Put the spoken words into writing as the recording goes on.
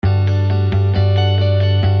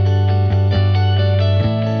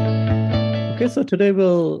Okay, so today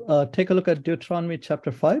we'll take a look at Deuteronomy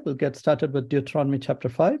chapter 5. We'll get started with Deuteronomy chapter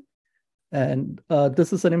 5. And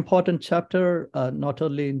this is an important chapter, not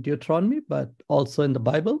only in Deuteronomy, but also in the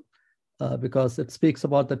Bible, because it speaks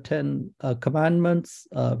about the 10 commandments,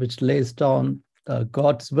 which lays down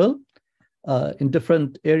God's will in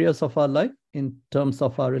different areas of our life in terms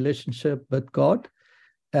of our relationship with God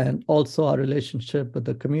and also our relationship with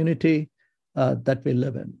the community that we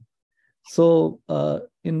live in. So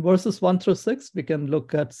in verses 1 through 6, we can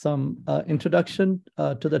look at some introduction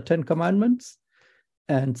to the 10 commandments.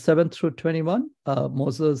 And 7 through 21,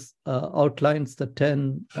 Moses outlines the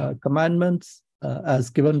 10 commandments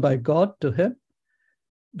as given by God to him.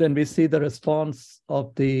 Then we see the response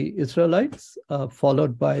of the Israelites,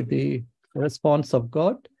 followed by the response of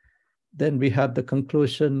God. Then we have the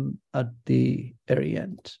conclusion at the very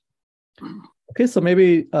end. Okay, so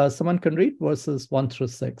maybe someone can read verses 1 through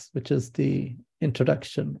 6, which is the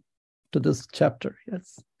introduction to this chapter.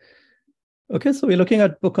 Yes. Okay, so we're looking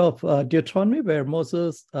at book of Deuteronomy, where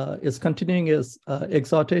Moses is continuing his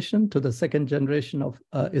exhortation to the second generation of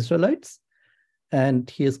Israelites. And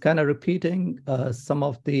he is kind of repeating some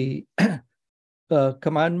of the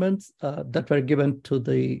commandments that were given to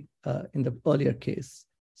the in the earlier case.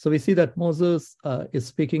 So we see that Moses is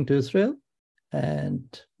speaking to Israel,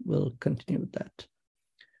 and we'll continue with that.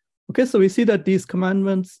 Okay, so we see that these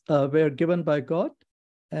commandments were given by God,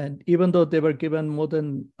 and even though they were given more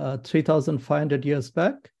than 3,500 years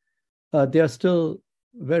back, they are still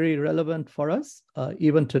very relevant for us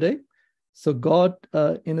even today. So God,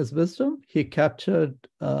 in his wisdom, he captured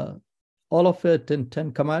all of it in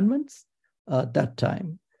 10 commandments that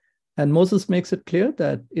time. And Moses makes it clear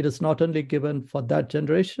that it is not only given for that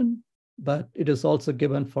generation, but it is also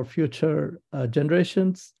given for future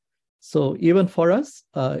generations. So even for us,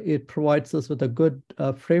 it provides us with a good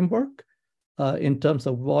framework in terms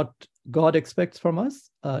of what God expects from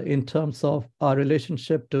us, in terms of our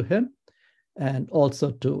relationship to him and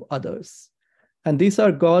also to others. And these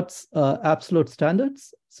are God's absolute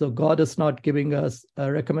standards. So God is not giving us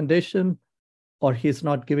a recommendation, or he's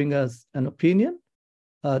not giving us an opinion.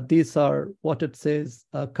 These are what it says,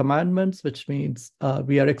 commandments, which means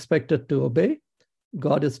we are expected to obey.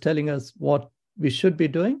 God is telling us what we should be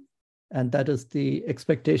doing, and that is the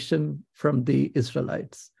expectation from the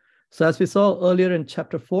Israelites. So as we saw earlier in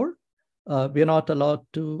chapter 4, we are not allowed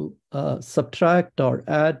to subtract or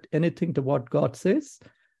add anything to what God says.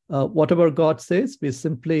 Whatever God says, we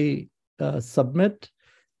simply submit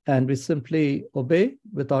and we simply obey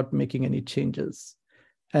without making any changes.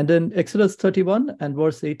 And in Exodus 31 and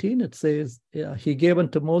verse 18, it says, he gave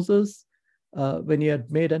unto Moses, when he had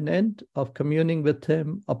made an end of communing with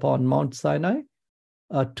him upon Mount Sinai,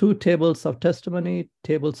 2 tables of testimony,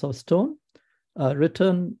 tables of stone,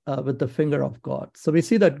 written with the finger of God. So we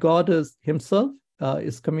see that God is himself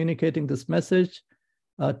is communicating this message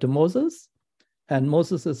to Moses, and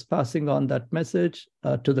Moses is passing on that message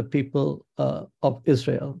to the people of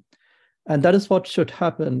Israel. And that is what should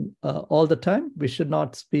happen all the time. We should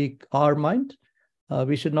not speak our mind.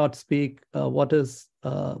 We should not speak what is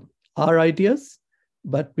our ideas,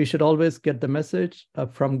 but we should always get the message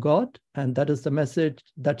from God. And that is the message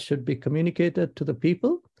that should be communicated to the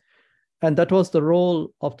people. And that was the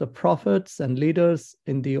role of the prophets and leaders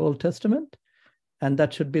in the Old Testament. And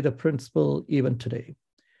that should be the principle even today.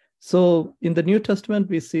 So in the New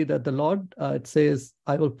Testament, we see that the Lord, it says,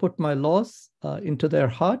 I will put my laws into their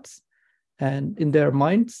hearts, and in their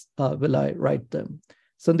minds will I write them.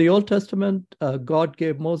 So in the Old Testament, God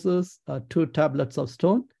gave Moses 2 tablets of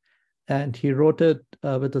stone, and he wrote it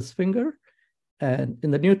with his finger. And in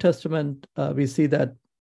the New Testament, we see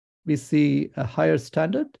a higher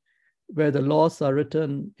standard where the laws are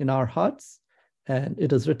written in our hearts, and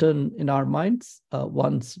it is written in our minds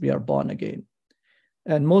once we are born again.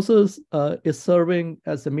 And Moses is serving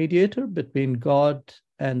as a mediator between God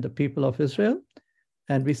and the people of Israel.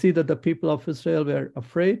 And we see that the people of Israel were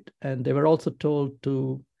afraid, and they were also told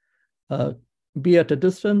to be at a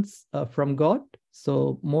distance from God.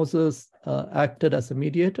 So Moses acted as a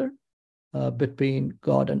mediator between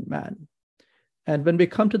God and man. And when we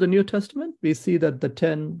come to the New Testament, we see that the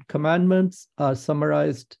 10 commandments are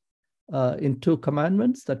summarized in 2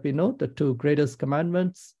 commandments that we know, the 2 greatest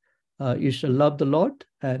commandments. You should love the Lord,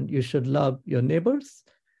 and you should love your neighbors.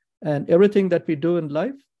 And everything that we do in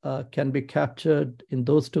life can be captured in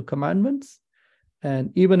those 2 commandments.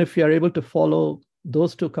 And even if we are able to follow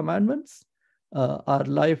those 2 commandments, our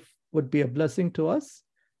life would be a blessing to us.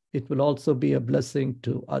 It will also be a blessing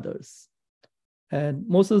to others. And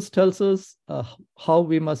Moses tells us how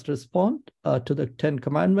we must respond to the 10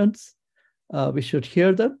 commandments. We should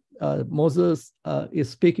hear them Moses is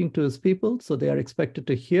speaking to his people, so they are expected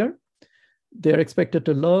to hear. They are expected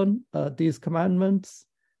to learn these commandments.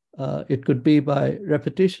 It could be by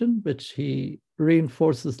repetition, which he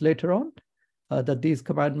reinforces later on, that these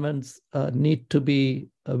commandments need to be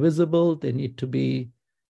visible. They need to be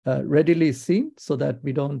readily seen so that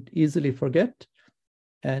we don't easily forget.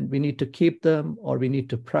 And we need to keep them, or we need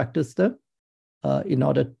to practice them in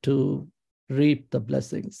order to reap the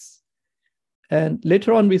blessings. And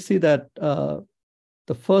later on, we see that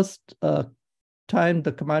the first time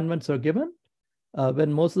the commandments are given,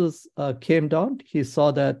 when Moses came down, he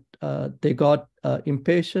saw that they got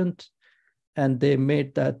impatient, and they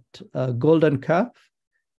made that golden calf,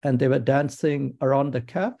 and they were dancing around the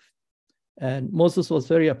calf. And Moses was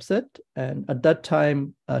very upset. And at that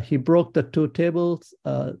time, he broke the two tables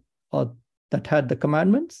that had the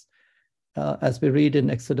commandments, as we read in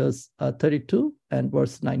Exodus 32 and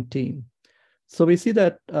verse 19. So we see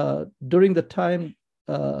that during the time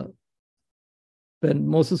when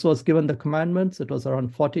Moses was given the commandments, it was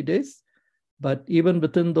around 40 days. But even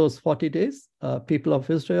within those 40 days, people of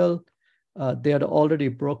Israel, they had already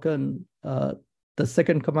broken the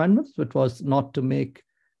second commandment, which was not to make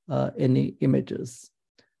any images.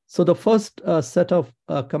 So the first set of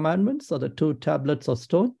commandments, or the two tablets of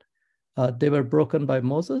stone, they were broken by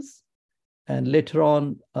Moses. And later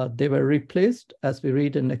on, they were replaced, as we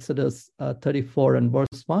read in Exodus 34 and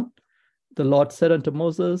verse 1. The Lord said unto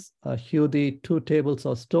Moses, hew thee 2 tables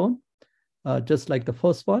of stone, just like the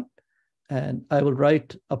first one, and I will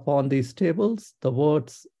write upon these tables the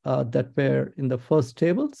words that were in the first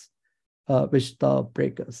tables, which thou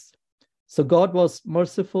breakest. So God was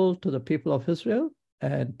merciful to the people of Israel,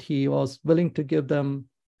 and he was willing to give them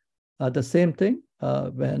the same thing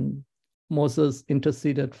when Moses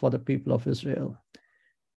interceded for the people of Israel.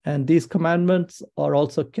 And these commandments are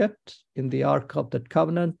also kept in the Ark of that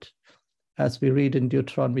Covenant, as we read in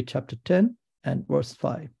Deuteronomy chapter 10 and verse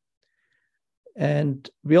 5. And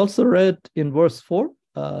we also read in verse 4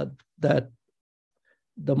 that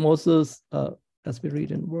the Moses, as we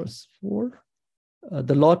read in verse 4,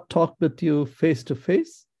 the Lord talked with you face to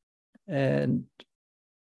face.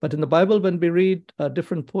 But in the Bible, when we read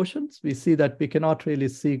different portions, we see that we cannot really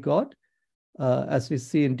see God, as we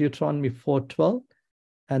see in Deuteronomy 4:12.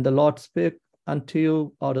 And the Lord spake unto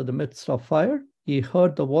you out of the midst of fire. He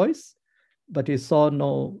heard the voice, but he saw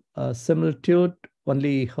no similitude,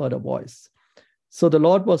 only he heard a voice. So the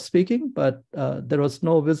Lord was speaking, but there was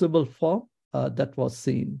no visible form that was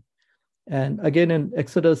seen. And again, in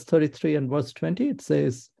Exodus 33 and verse 20, it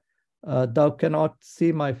says, thou cannot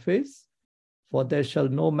see my face, for there shall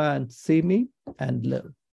no man see me and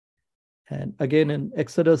live. And again, in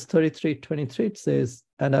Exodus 33:23, it says,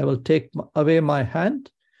 and I will take away my hand,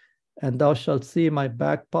 and thou shalt see my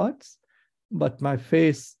back parts, but my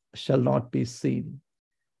face shall not be seen.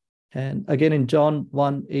 And again, in John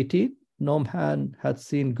 1:18, no man hath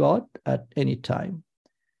seen God at any time.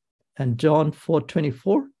 And John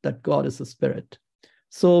 4:24, that God is a spirit.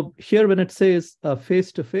 So here, when it says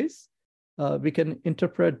face to face, we can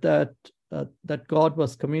interpret that God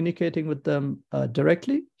was communicating with them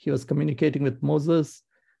directly. He was communicating with Moses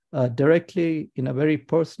directly, in a very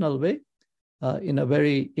personal way, in a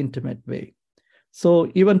very intimate way.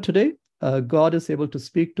 So even today, God is able to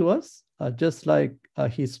speak to us, just like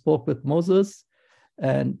he spoke with Moses.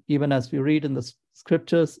 And even as we read in the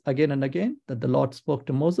scriptures again and again that the Lord spoke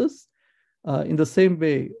to Moses, in the same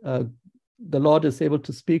way, the Lord is able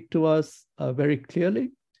to speak to us very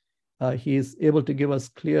clearly. He is able to give us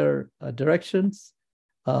clear directions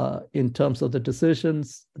in terms of the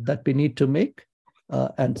decisions that we need to make,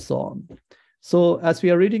 and so on. So as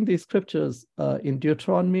we are reading these scriptures in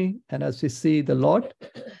Deuteronomy, and as we see the Lord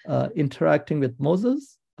interacting with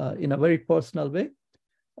Moses in a very personal way,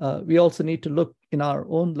 we also need to look in our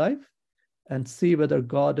own life and see whether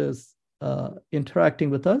God is interacting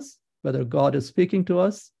with us, whether God is speaking to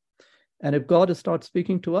us. And if God is not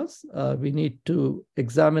speaking to us, we need to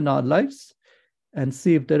examine our lives and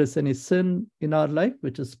see if there is any sin in our life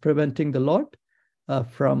which is preventing the Lord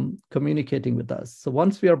from communicating with us. So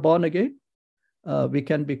once we are born again, we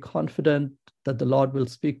can be confident that the Lord will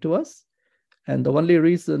speak to us. And the only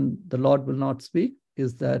reason the Lord will not speak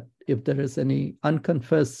is that if there is any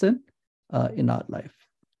unconfessed sin in our life.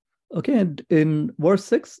 Okay, and in verse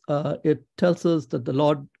 6, it tells us that the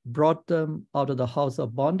Lord brought them out of the house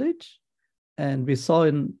of bondage. And we saw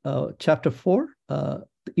in chapter 4,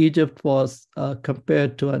 Egypt was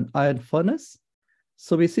compared to an iron furnace.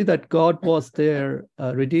 So we see that God was their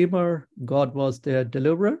redeemer, God was their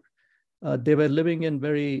deliverer. They were living in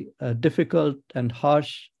very difficult and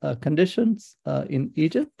harsh conditions in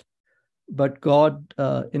Egypt. But God,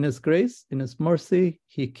 in his grace, in his mercy,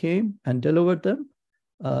 he came and delivered them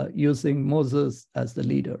using Moses as the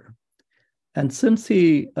leader. And since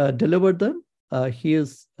he delivered them, he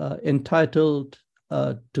is entitled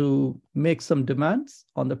to make some demands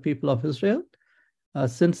on the people of Israel.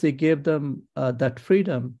 Since he gave them that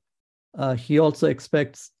freedom, he also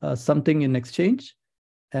expects something in exchange.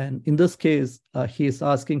 And in this case, he is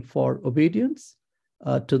asking for obedience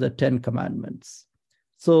to the 10 commandments.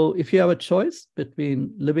 So if you have a choice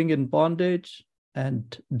between living in bondage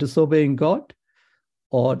and disobeying God,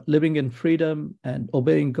 or living in freedom and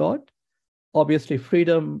obeying God, obviously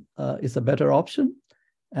freedom is a better option.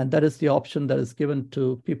 And that is the option that is given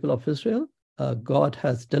to people of Israel. God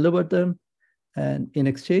has delivered them. And in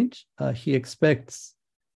exchange, he expects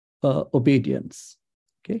obedience.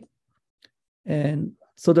 Okay. And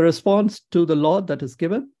so the response to the law that is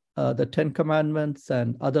given, the 10 commandments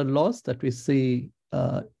and other laws that we see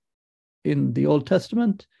in the Old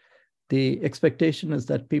Testament, the expectation is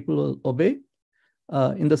that people will obey.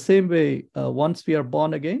 In the same way, once we are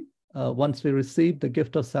born again, once we receive the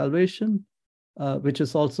gift of salvation, which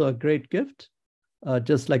is also a great gift,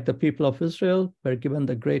 just like the people of Israel were given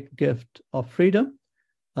the great gift of freedom,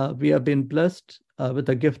 we have been blessed with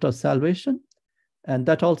the gift of salvation. And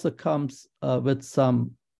that also comes with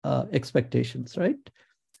some expectations, right?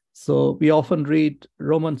 So we often read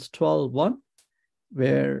Romans 12:1,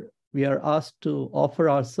 where we are asked to offer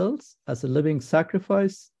ourselves as a living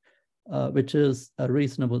sacrifice, which is a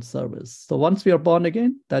reasonable service. So once we are born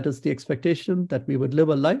again, that is the expectation that we would live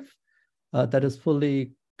a life that is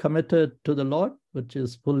fully committed to the Lord, which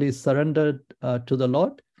is fully surrendered to the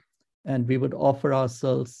Lord. And we would offer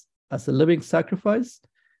ourselves as a living sacrifice,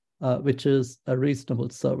 which is a reasonable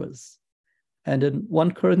service. And in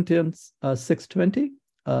 1 Corinthians 6:20,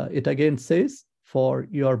 it again says, "For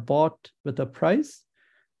you are bought with a price,"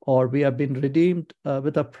 or we have been redeemed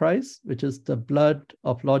with a price, which is the blood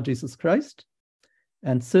of Lord Jesus Christ.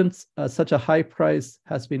 And since such a high price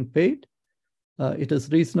has been paid, it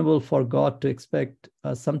is reasonable for God to expect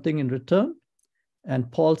something in return.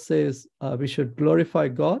 And Paul says we should glorify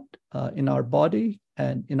God in our body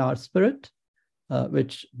and in our spirit,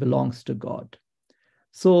 which belongs to God.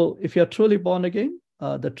 So if you're truly born again,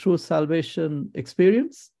 the true salvation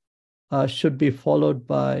experience should be followed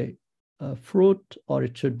by fruit, or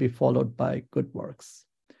it should be followed by good works.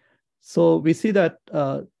 So we see that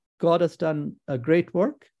God has done a great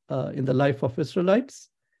work in the life of Israelites.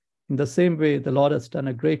 In the same way, the Lord has done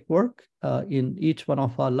a great work in each one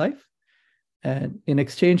of our life. And in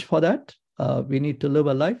exchange for that, we need to live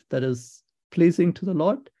a life that is pleasing to the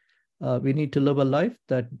Lord. We need to live a life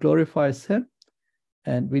that glorifies him.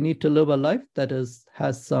 And we need to live a life that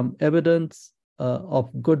has some evidence of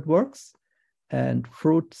good works and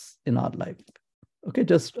fruits in our life. Okay,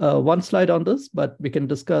 just one slide on this, but we can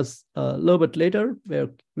discuss a little bit later where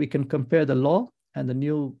we can compare the law and the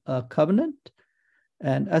new covenant.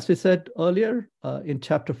 And as we said earlier in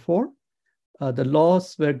chapter 4, the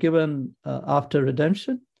laws were given after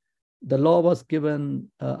redemption. The law was given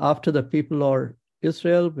after the people of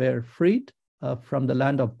Israel were freed from the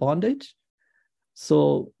land of bondage.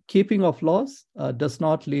 So keeping of laws does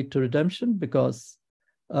not lead to redemption, because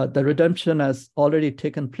the redemption has already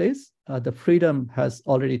taken place. The freedom has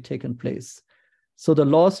already taken place. So the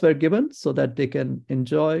laws were given so that they can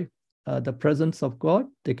enjoy the presence of God,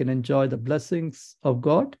 they can enjoy the blessings of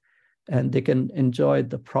God, and they can enjoy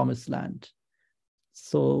the promised land.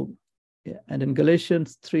 So, and in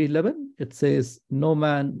Galatians 3:11, it says, "No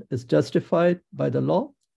man is justified by the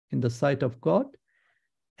law in the sight of God."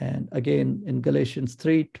 And again, in Galatians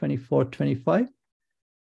 3:24-25,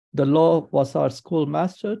 "The law was our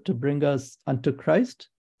schoolmaster to bring us unto Christ,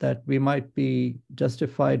 that we might be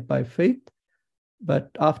justified by faith.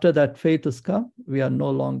 But after that faith is come, we are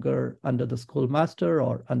no longer under the schoolmaster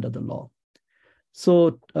or under the law."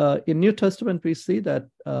 So in New Testament, we see that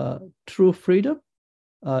true freedom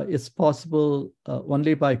is possible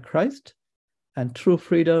only by Christ, and true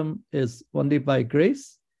freedom is only by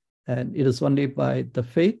grace, and it is only by the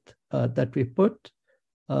faith that we put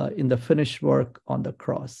in the finished work on the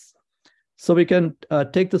cross. So we can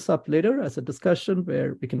take this up later as a discussion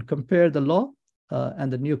where we can compare the law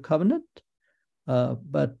and the new covenant.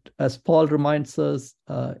 But as Paul reminds us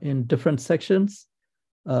in different sections,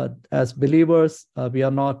 as believers, we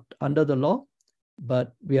are not under the law,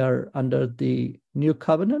 but we are under the new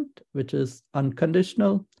covenant, which is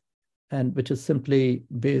unconditional and which is simply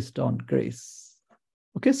based on grace.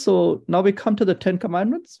 Okay, so now we come to the 10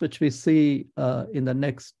 commandments, which we see in the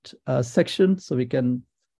next section. So we can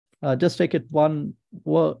just take it one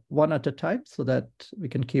at a time so that we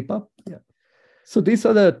can keep up. Yeah. So these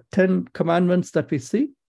are the 10 commandments that we see.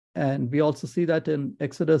 And we also see that in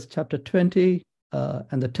Exodus chapter 20,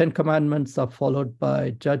 and the 10 commandments are followed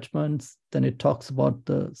by judgments. Then it talks about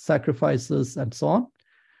the sacrifices and so on.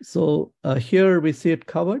 So here we see it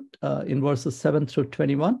covered in verses 7 through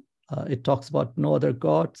 21. It talks about no other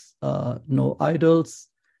gods, no idols,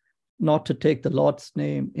 not to take the Lord's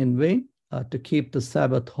name in vain, to keep the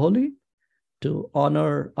Sabbath holy, to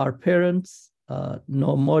honor our parents,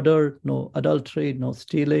 no murder, no adultery, no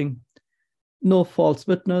stealing, no false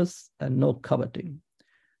witness, and no coveting.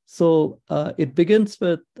 So it begins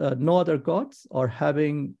with no other gods, or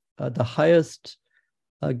having the highest,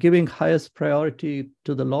 giving highest priority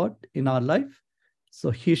to the Lord in our life. So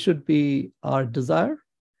he should be our desire.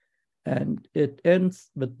 And it ends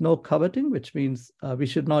with no coveting, which means we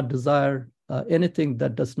should not desire anything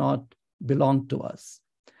that does not belong to us.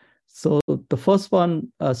 So the first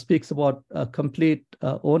one speaks about complete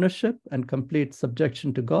ownership and complete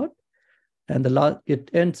subjection to God. And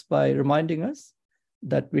it ends by reminding us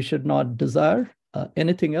that we should not desire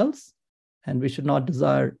anything else, and we should not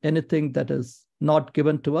desire anything that is not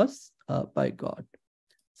given to us by God.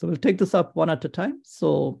 So we'll take this up one at a time.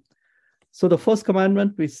 So the first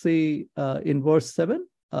commandment we see in verse 7,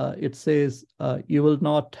 it says, you will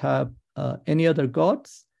not have any other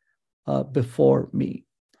gods before me.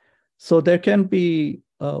 So there can be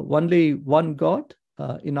only one God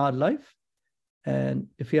in our life. And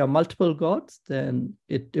if you have multiple gods, then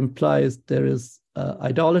it implies there is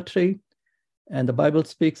idolatry. And the Bible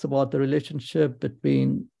speaks about the relationship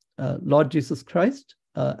between Lord Jesus Christ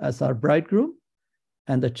as our bridegroom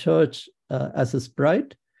and the church as his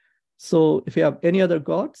bride. So if you have any other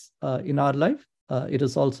gods in our life, it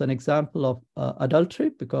is also an example of adultery,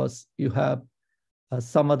 because you have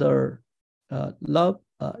some other love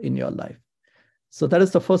in your life. So that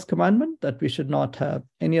is the first commandment, that we should not have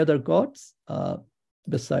any other gods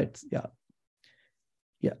besides,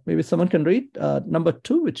 maybe someone can read number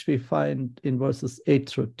 2, which we find in verses 8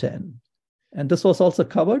 through 10. And this was also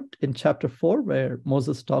covered in chapter 4, where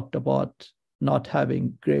Moses talked about not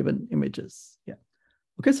having graven images.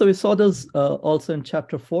 Okay, so we saw this also in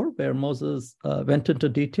chapter 4, where Moses went into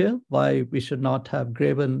detail why we should not have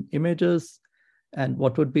graven images and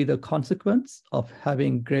what would be the consequence of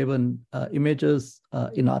having graven images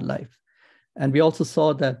in our life. And we also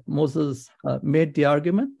saw that Moses made the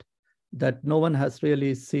argument that no one has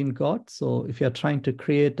really seen God. So if you're trying to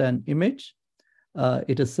create an image,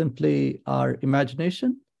 it is simply our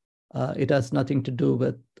imagination. It has nothing to do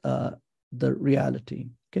with the reality.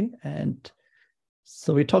 Okay, and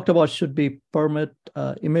so we talked about should we permit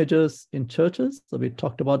images in churches. So we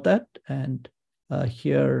talked about that. And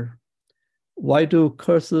here, why do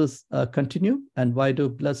curses continue, and why do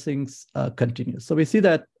blessings continue? So we see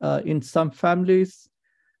that in some families,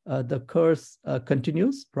 the curse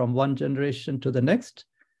continues from one generation to the next.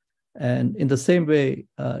 And in the same way,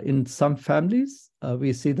 in some families,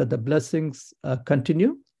 we see that the blessings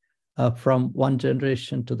continue from one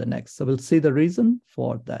generation to the next. So we'll see the reason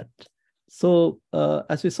for that. So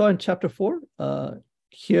as we saw in chapter 4,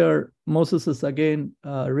 here Moses is again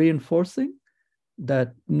reinforcing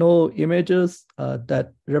that no images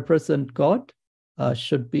that represent God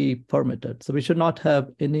should be permitted. So we should not have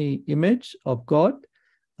any image of God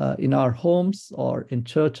in our homes or in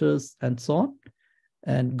churches and so on.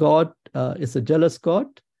 And God is a jealous God.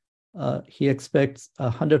 He expects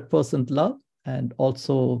 100% love and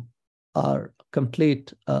also our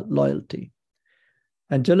complete loyalty.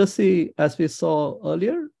 And jealousy, as we saw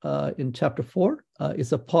earlier in chapter 4,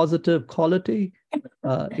 is a positive quality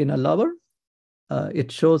in a lover.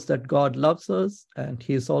 It shows that God loves us and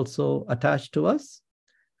he's also attached to us,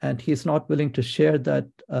 and he's not willing to share that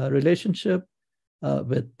relationship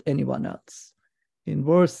with anyone else. In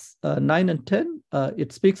verse 9 and 10,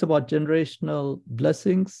 it speaks about generational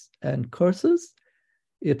blessings and curses.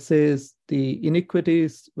 It says the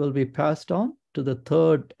iniquities will be passed on to the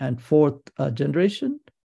third and fourth generation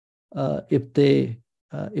if they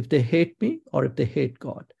hate me or if they hate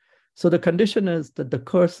God. So the condition is that the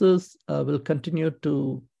curses will continue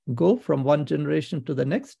to go from one generation to the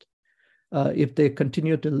next. If they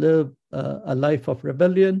continue to live a life of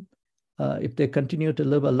rebellion, if they continue to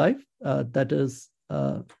live a life that is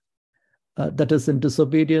in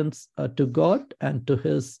disobedience to God and to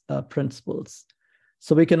his principles.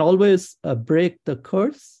 So we can always break the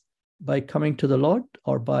curse by coming to the Lord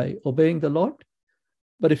or by obeying the Lord.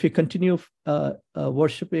 But if you continue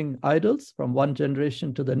worshiping idols from one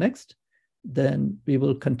generation to the next, then we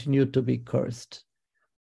will continue to be cursed.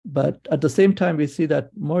 But at the same time, we see that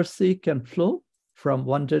mercy can flow from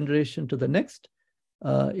one generation to the next.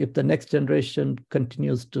 if the next generation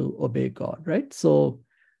continues to obey God, right? So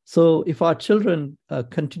if our children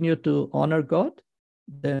continue to honor God,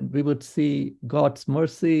 then we would see God's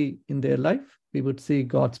mercy in their life. We would see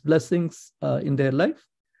God's blessings in their life.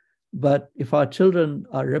 But if our children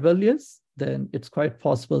are rebellious, then it's quite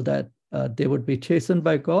possible that they would be chastened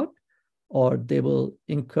by God, or they will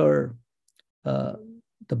incur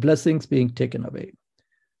the blessings being taken away.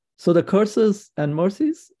 So the curses and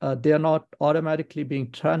mercies, they are not automatically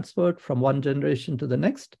being transferred from one generation to the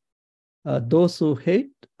next. Those who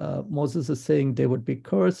hate, Moses is saying they would be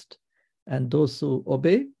cursed, and those who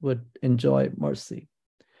obey would enjoy mercy.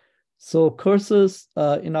 So curses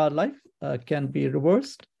in our life can be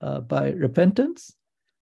reversed by repentance.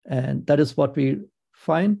 And that is what we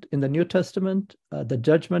find in the New Testament. The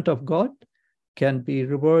judgment of God can be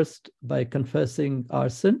reversed by confessing our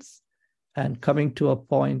sins and coming to a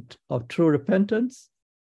point of true repentance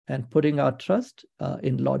and putting our trust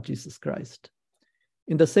in Lord Jesus Christ.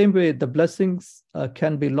 In the same way, the blessings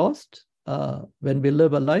can be lost when we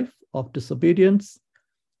live a life of disobedience.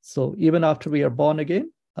 So even after we are born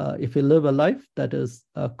again, if we live a life that is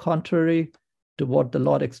contrary to what the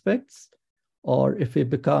Lord expects, or if we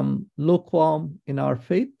become lukewarm in our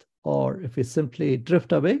faith, or if we simply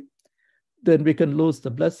drift away, then we can lose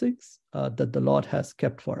the blessings that the Lord has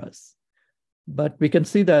kept for us. But we can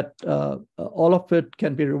see that all of it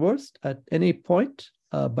can be reversed at any point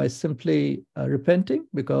by simply repenting,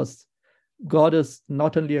 because God is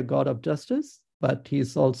not only a God of justice, but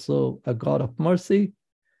He's also a God of mercy.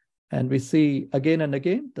 And we see again and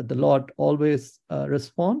again that the Lord always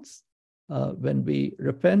responds when we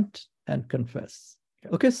repent and confess.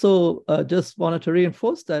 Okay, so just wanted to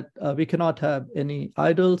reinforce that we cannot have any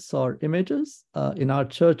idols or images in our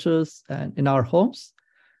churches and in our homes.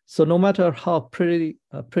 So no matter how pretty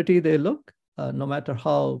they look, no matter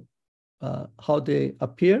how they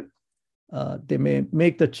appear, they may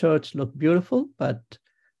make the church look beautiful, but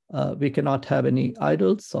we cannot have any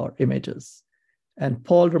idols or images. And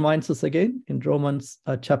Paul reminds us again in Romans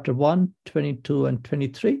chapter 1, 22 and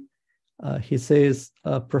 23. He says,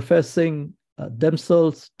 professing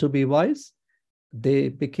themselves to be wise, they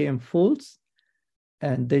became fools,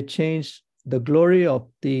 and they changed the glory of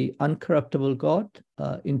the uncorruptible God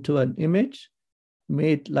into an image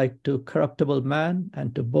made like to corruptible man,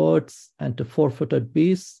 and to birds, and to four-footed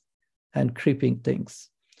beasts, and creeping things.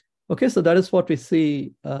 Okay, so that is what we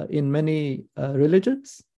see in many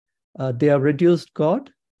religions. They have reduced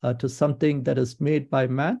God to something that is made by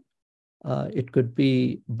man. It could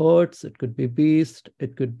be birds, it could be beasts,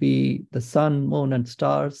 it could be the sun, moon, and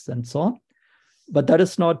stars, and so on. But that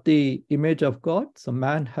is not the image of God. So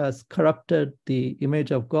man has corrupted the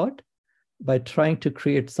image of God by trying to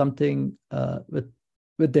create something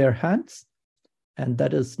with their hands, and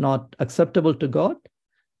that is not acceptable to God.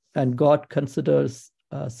 And God considers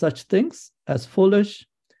such things as foolish.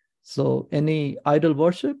 So any idol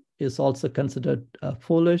worship is also considered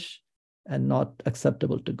foolish and not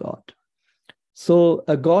acceptable to God. So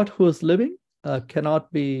a God who is living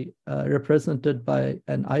cannot be represented by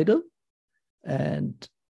an idol, and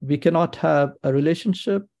we cannot have a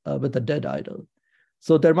relationship with a dead idol.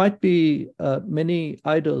 So there might be many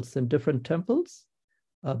idols in different temples,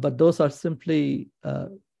 but those are simply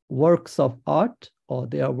works of art, or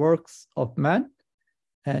they are works of man,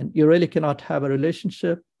 and you really cannot have a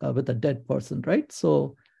relationship with a dead person, right?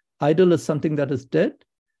 So idol is something that is dead,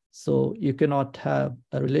 so you cannot have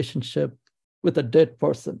a relationship with a dead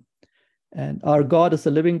person. And our God is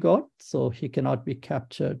a living God, so He cannot be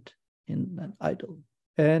captured in an idol.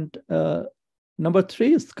 And number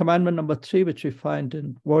 3 is commandment number 3, which we find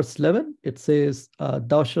in verse 11. It says,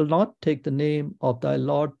 thou shalt not take the name of thy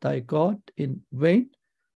Lord thy God in vain,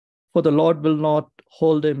 for the Lord will not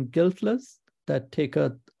hold him guiltless that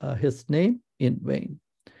taketh his name in vain.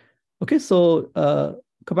 Okay, so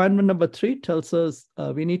commandment number 3 tells us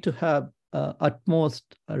we need to have utmost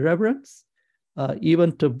reverence,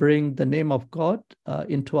 even to bring the name of God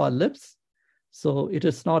into our lips. So it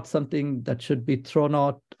is not something that should be thrown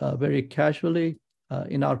out very casually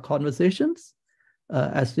in our conversations.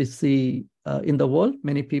 As we see in the world,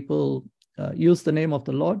 many people use the name of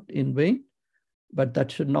the Lord in vain, but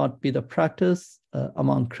that should not be the practice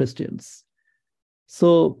among Christians.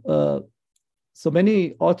 So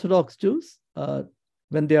many Orthodox Jews,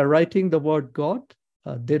 when they are writing the word God,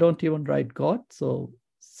 they don't even write God. So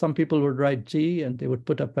some people would write G and they would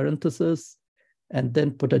put a parenthesis and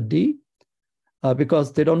then put a D,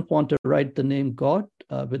 because they don't want to write the name God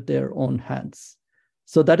with their own hands.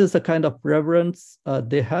 So that is the kind of reverence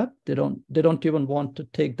they have. They don't even want to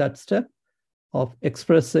take that step of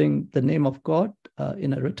expressing the name of God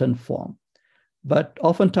in a written form. But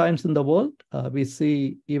oftentimes in the world, we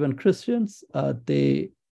see even Christians, they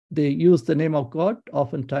use the name of God,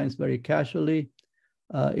 oftentimes very casually,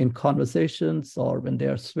 in conversations or when they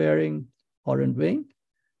are swearing or in vain.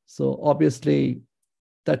 So obviously,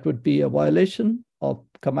 that would be a violation of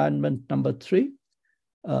commandment number 3,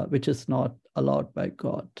 which is not allowed by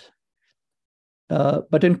God.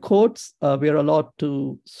 But in courts, we are allowed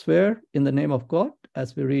to swear in the name of God,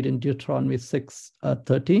 as we read in Deuteronomy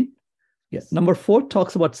 6:13. Yes. Number 4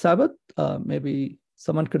 talks about Sabbath. Maybe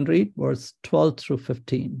someone can read verse 12 through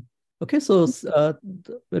 15. Okay, so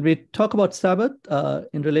when we talk about Sabbath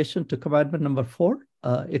in relation to commandment number 4,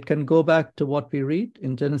 it can go back to what we read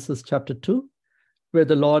in Genesis chapter 2, where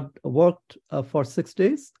the Lord worked for 6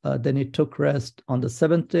 days. Then he took rest on the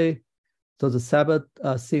 7th day. So the Sabbath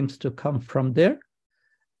seems to come from there.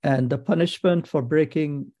 And the punishment for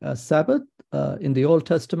breaking Sabbath in the Old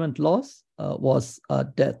Testament laws was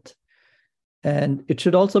death. And it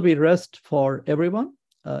should also be rest for everyone.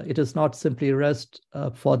 It is not simply rest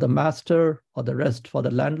for the master or the rest for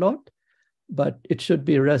the landlord, but it should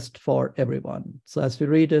be rest for everyone. So as we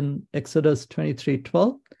read in Exodus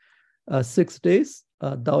 23:12, 6 days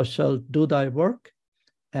thou shalt do thy work,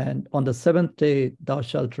 and on the 7th day thou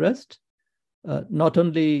shalt rest. Not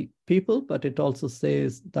only people, but it also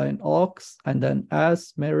says thine ox and thine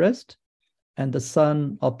ass may rest, and the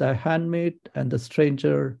son of thy handmaid and the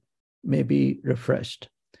stranger may be refreshed.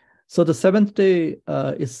 So the 7th day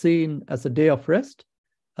is seen as a day of rest,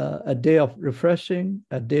 a day of refreshing,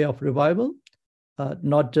 a day of revival,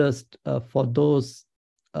 not just for those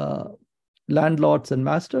landlords and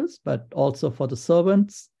masters, but also for the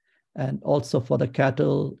servants and also for the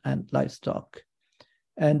cattle and livestock.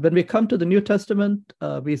 And when we come to the New Testament,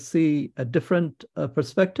 we see a different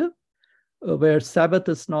perspective where Sabbath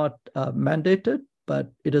is not mandated,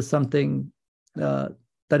 but it is something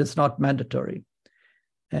that is not mandatory.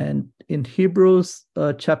 And in Hebrews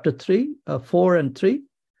chapter 3, 4 and 3,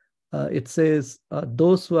 it says,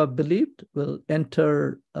 those who have believed will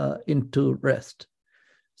enter into rest.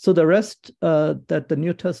 So the rest that the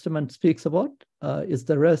New Testament speaks about is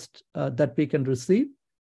the rest that we can receive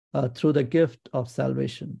through the gift of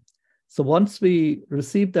salvation. So once we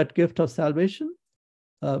receive that gift of salvation,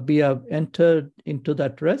 we have entered into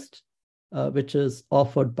that rest, which is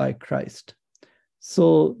offered by Christ.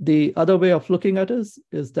 So the other way of looking at it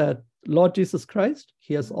is that Lord Jesus Christ,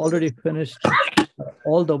 he has already finished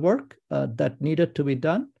all the work that needed to be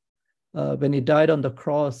done when he died on the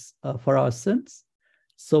cross for our sins.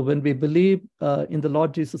 So when we believe in the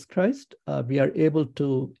Lord Jesus Christ, we are able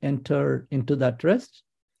to enter into that rest,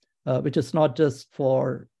 which is not just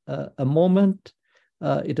for a moment,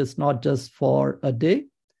 it is not just for a day,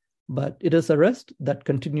 but it is a rest that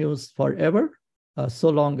continues forever, so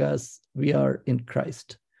long as we are in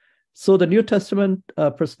Christ. So the New Testament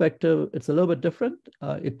perspective, it's a little bit different.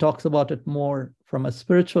 It talks about it more from a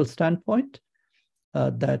spiritual standpoint,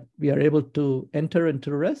 that we are able to enter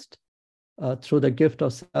into rest through the gift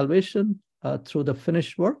of salvation, through the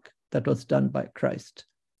finished work that was done by Christ.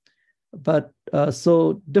 But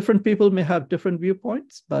so different people may have different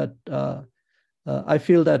viewpoints, but I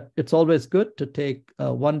feel that it's always good to take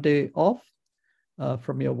 1 day off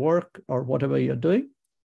from your work or whatever you're doing.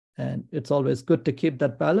 And it's always good to keep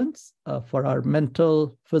that balance for our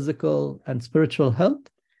mental, physical, and spiritual health.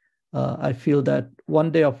 I feel that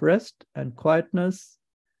 1 day of rest and quietness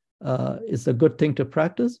is a good thing to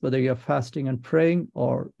practice, whether you're fasting and praying,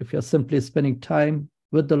 or if you're simply spending time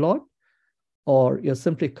with the Lord, or you're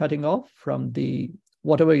simply cutting off from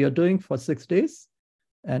whatever you're doing for 6 days,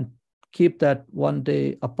 and keep that 1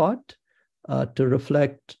 day apart to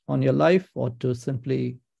reflect on your life or to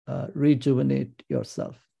simply rejuvenate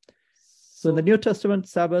yourself. So in the New Testament,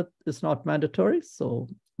 Sabbath is not mandatory, so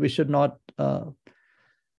we should not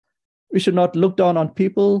look down on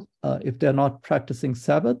people if they're not practicing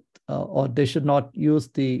Sabbath, or they should not use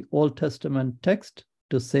the Old Testament text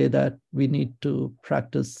to say that we need to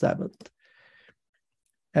practice Sabbath.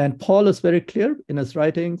 And Paul is very clear in his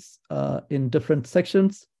writings in different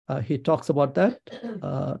sections. He talks about that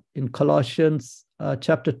in Colossians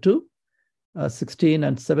chapter 2, 16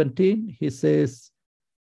 and 17. He says,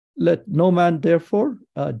 let no man therefore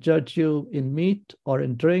judge you in meat or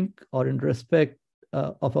in drink or in respect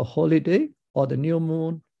of a holy day or the new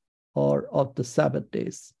moon or of the Sabbath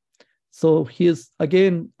days. So he is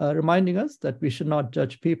again reminding us that we should not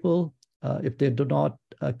judge people if they do not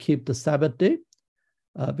keep the Sabbath day,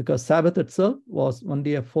 because Sabbath itself was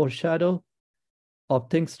only a foreshadow of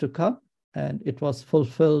things to come, and it was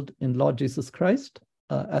fulfilled in Lord Jesus Christ,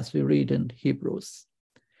 as we read in Hebrews.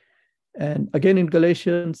 And again in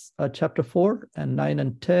Galatians chapter 4 and 9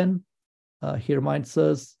 and 10, he reminds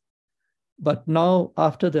us, but now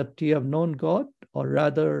after that ye have known God, or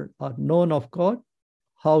rather are known of God,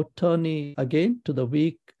 how turn ye again to the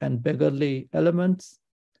weak and beggarly elements,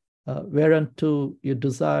 whereunto you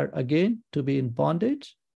desire again to be in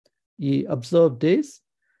bondage? Ye observe days.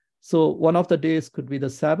 So one of the days could be the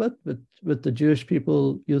Sabbath, which the Jewish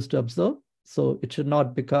people used to observe. So it should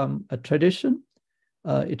not become a tradition.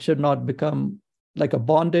 It should not become like a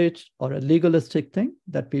bondage or a legalistic thing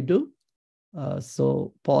that we do.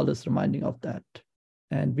 So Paul is reminding of that.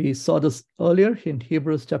 And we saw this earlier in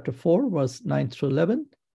Hebrews chapter 4, verse 9 through 11.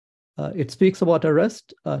 It speaks about a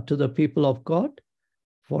rest to the people of God.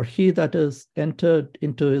 For he that is entered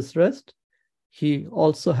into his rest, he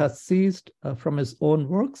also has ceased from his own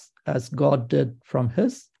works, as God did from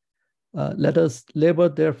his. Let us labor,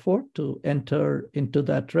 therefore, to enter into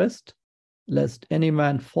that rest, lest any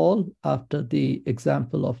man fall after the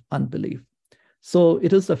example of unbelief. So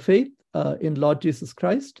it is the faith in Lord Jesus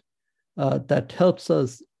Christ that helps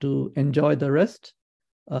us to enjoy the rest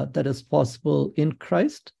that is possible in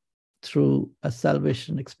Christ through a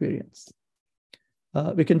salvation experience.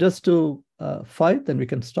 We can just do 5, then we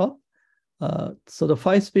can stop. So the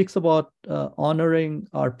 5 speaks about honoring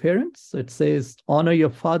our parents. So it says, honor your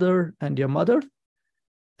father and your mother,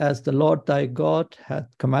 as the Lord thy God hath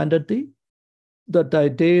commanded thee, that thy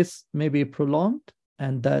days may be prolonged,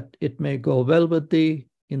 and that it may go well with thee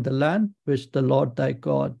in the land which the Lord thy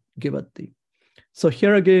God giveth thee. So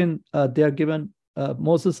here again, they are given,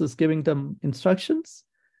 Moses is giving them instructions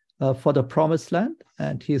for the promised land,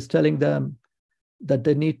 and he is telling them that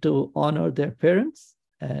they need to honor their parents.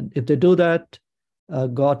 And if they do that,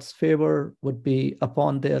 God's favor would be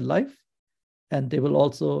upon their life, and they will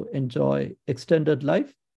also enjoy extended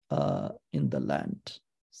life in the land.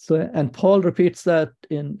 So, and Paul repeats that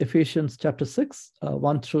in Ephesians chapter 6,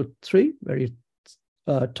 1 through 3, where he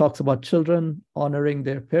talks about children honoring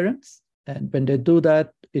their parents. And when they do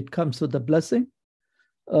that, it comes with the blessing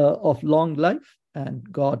of long life and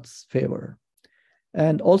God's favor.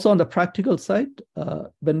 And also on the practical side,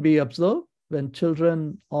 when we observe, when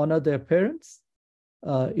children honor their parents,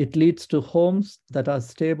 it leads to homes that are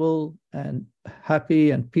stable and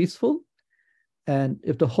happy and peaceful. And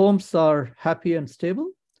if the homes are happy and stable,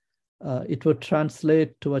 it would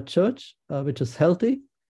translate to a church which is healthy.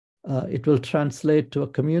 It will translate to a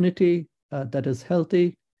community that is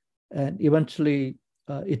healthy. And eventually,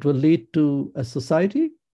 it will lead to a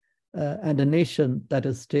society and a nation that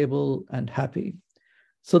is stable and happy.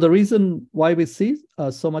 So the reason why we see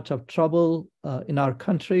so much of trouble in our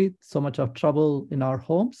country, so much of trouble in our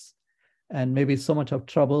homes, and maybe so much of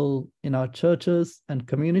trouble in our churches and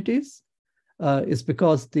communities is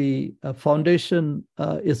because the foundation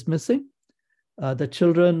is missing. The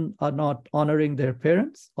children are not honoring their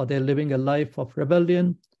parents, or they're living a life of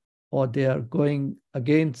rebellion, or they are going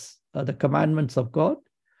against the commandments of God.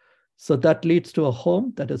 So that leads to a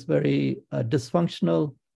home that is very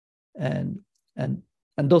dysfunctional, and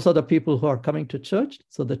those are the people who are coming to church.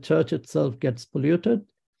 So the church itself gets polluted,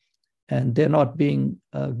 and they're not being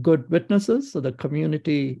good witnesses. So the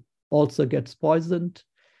community also gets poisoned,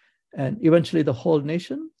 and eventually the whole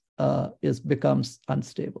nation becomes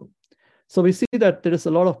unstable. So we see that there is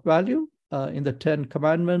a lot of value in the 10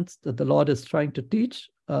 commandments that the Lord is trying to teach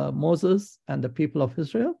Moses and the people of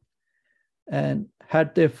Israel. And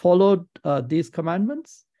had they followed these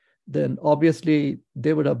commandments, then obviously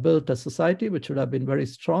they would have built a society which would have been very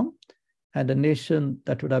strong, and a nation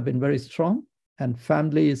that would have been very strong, and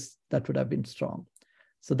families that would have been strong.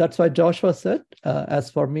 So that's why Joshua said, as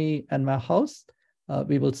for me and my house,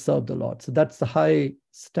 we will serve the Lord. So that's the high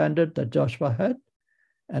standard that Joshua had.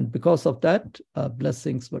 And because of that,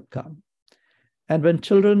 blessings would come. And when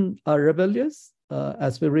children are rebellious,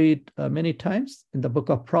 as we read many times in the book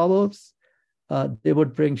of Proverbs, they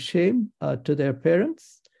would bring shame to their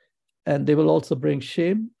parents, and they will also bring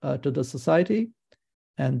shame to the society,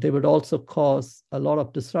 and they would also cause a lot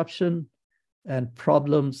of disruption and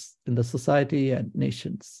problems in the society and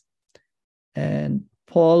nations. And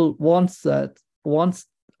Paul wants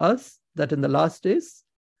us that in the last days,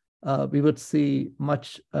 we would see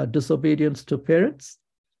much disobedience to parents.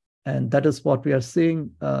 And that is what we are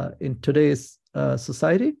seeing in today's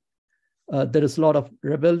society. There is a lot of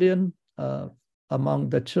rebellion among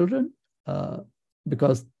the children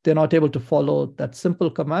because they're not able to follow that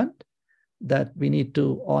simple command that we need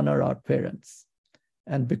to honor our parents.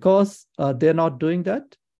 And because they're not doing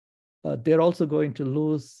that, they're also going to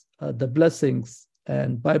lose the blessings.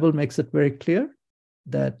 And Bible makes it very clear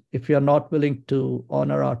that if we are not willing to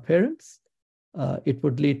honor our parents, it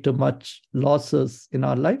would lead to much losses in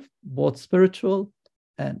our life, both spiritual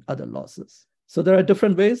and other losses. So there are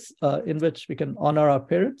different ways in which we can honor our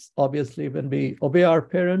parents. Obviously, when we obey our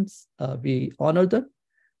parents, we honor them,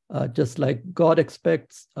 just like God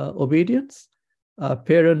expects obedience.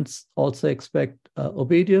 Parents also expect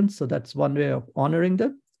obedience. So that's one way of honoring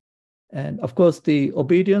them. And of course, the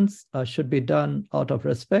obedience should be done out of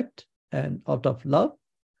respect and out of love.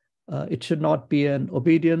 It should not be an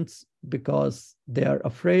obedience because they are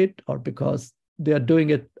afraid or because they are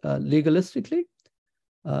doing it legalistically.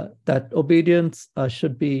 That obedience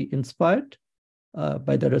should be inspired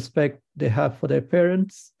by the respect they have for their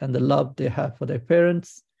parents and the love they have for their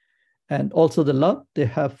parents, and also the love they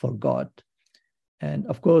have for God. And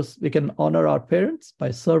of course, we can honor our parents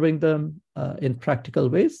by serving them in practical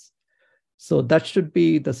ways. So that should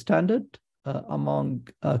be the standard among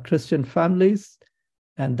Christian families,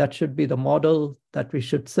 and that should be the model that we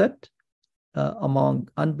should set among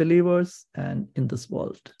unbelievers and in this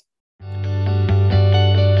world.